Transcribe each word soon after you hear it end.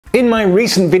In my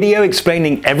recent video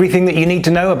explaining everything that you need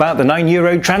to know about the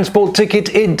 €9 transport ticket,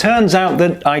 it turns out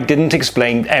that I didn't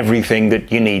explain everything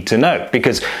that you need to know,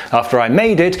 because after I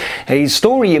made it, a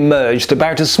story emerged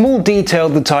about a small detail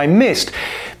that I missed,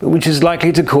 which is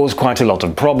likely to cause quite a lot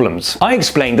of problems. I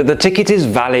explained that the ticket is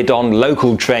valid on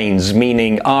local trains,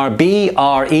 meaning RB,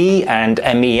 RE and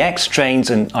MEX trains,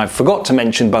 and I forgot to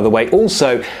mention, by the way,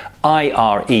 also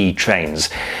IRE trains.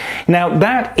 Now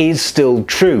that is still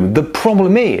true. The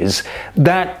problem is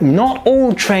that not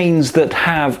all trains that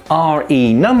have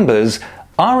RE numbers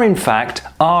are in fact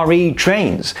RE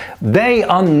trains. They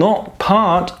are not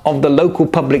part of the local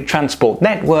public transport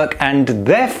network and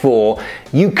therefore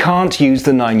you can't use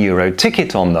the €9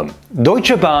 ticket on them.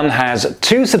 Deutsche Bahn has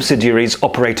two subsidiaries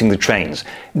operating the trains.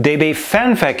 DB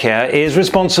Fernverkehr is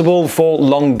responsible for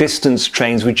long-distance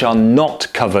trains which are not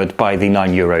covered by the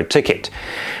 €9 ticket.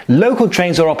 Local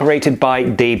trains are operated by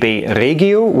DB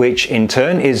Regio, which in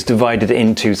turn is divided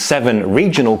into 7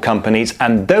 regional companies,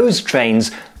 and those trains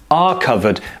are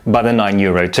covered by the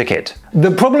 €9 ticket.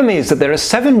 The problem is that there are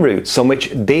 7 routes on which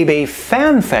DB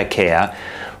Fernverkehr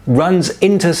runs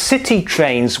intercity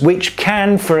trains which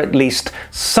can, for at least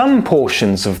some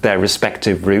portions of their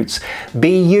respective routes,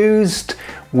 be used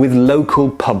with local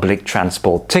public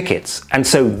transport tickets. And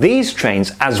so these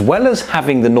trains, as well as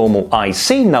having the normal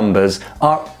IC numbers,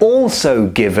 are also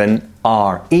given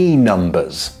RE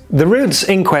numbers. The routes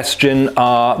in question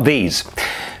are these: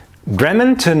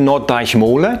 Bremen to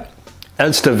Norddeutsche-Mole,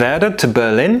 Elsterwerda to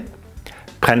Berlin,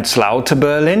 Prenzlau to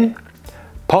Berlin,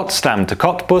 Potsdam to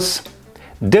Cottbus,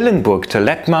 Dillenburg to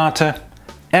Letmathe,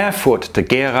 Erfurt to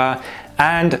Gera,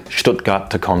 and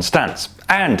Stuttgart to Konstanz.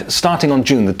 And starting on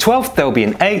June the 12th, there'll be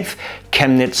an 8th,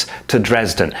 Chemnitz to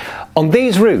Dresden. On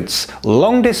these routes,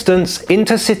 long-distance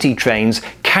intercity trains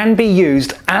can be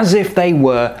used as if they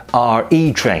were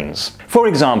RE trains. For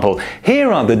example,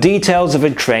 here are the details of a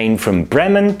train from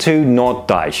Bremen to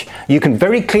Norddeich. You can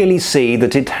very clearly see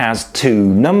that it has 2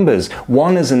 numbers,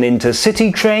 one as an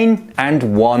intercity train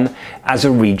and one as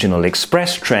a regional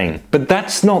express train. But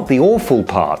that's not the awful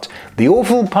part. The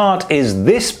awful part is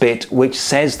this bit, which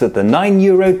says that the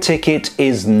 €9 ticket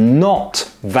is not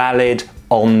valid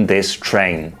on this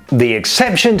train. The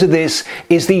exception to this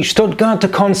is the Stuttgart to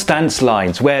Konstanz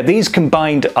lines, where these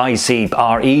combined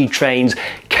IC-RE trains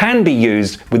can be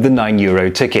used with the €9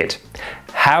 ticket.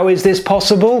 How is this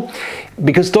possible?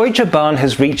 Because Deutsche Bahn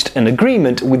has reached an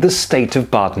agreement with the state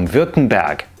of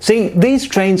Baden-Württemberg. See, these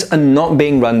trains are not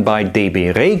being run by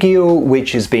DB Regio,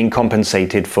 which is being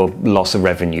compensated for loss of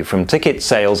revenue from ticket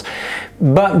sales,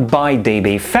 but by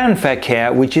DB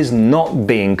Fernverkehr, which is not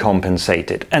being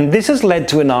compensated. And this has led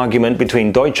to an argument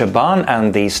between Deutsche Bahn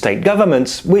and the state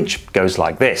governments, which goes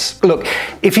like this. Look,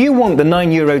 if you want the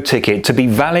 €9 ticket to be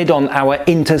valid on our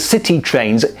intercity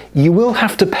trains, you will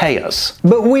have to pay us.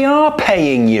 But we are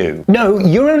paying you. No,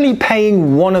 you're only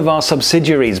paying one of our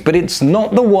subsidiaries, but it's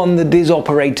not the one that is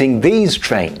operating these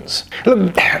trains.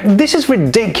 Look, this is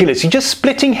ridiculous. You're just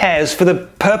splitting hairs for the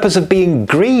purpose of being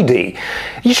greedy.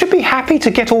 You should be happy to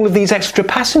get all of these extra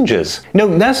passengers.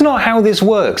 No, that's not how this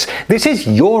works. This is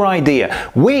your idea.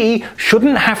 We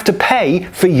shouldn't have to pay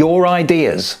for your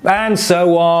ideas. And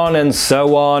so on, and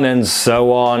so on, and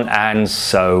so on, and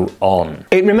so on.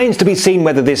 It remains to be seen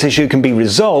whether this issue can be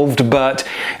resolved, but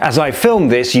as I film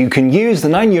this, you can use the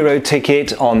 €9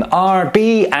 ticket on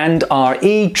RB and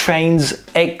RE trains,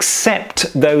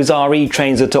 except those RE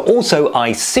trains that are also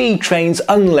IC trains,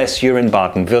 unless you're in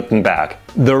Baden-Württemberg.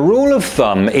 The rule of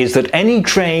thumb is that any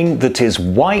train that is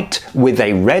white with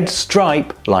a red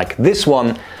stripe, like this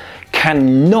one,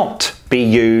 cannot be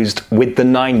used with the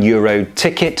 €9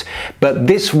 ticket, but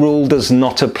this rule does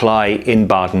not apply in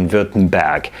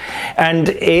Baden-Württemberg. And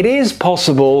it is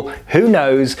possible, who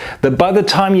knows, that by the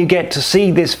time you get to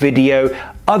see this video,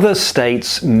 other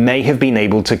states may have been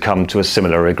able to come to a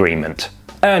similar agreement.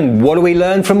 And what do we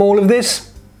learn from all of this?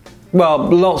 Well,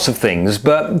 lots of things,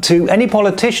 but to any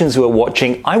politicians who are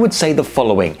watching, I would say the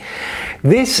following.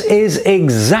 This is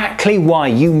exactly why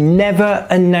you never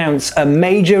announce a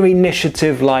major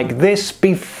initiative like this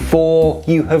before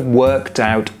you have worked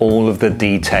out all of the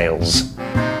details.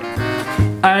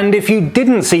 And if you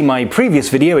didn't see my previous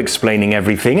video explaining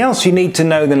everything else you need to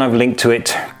know, then I've linked to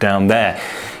it down there.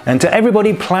 And to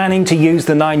everybody planning to use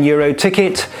the €9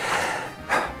 ticket,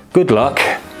 good luck.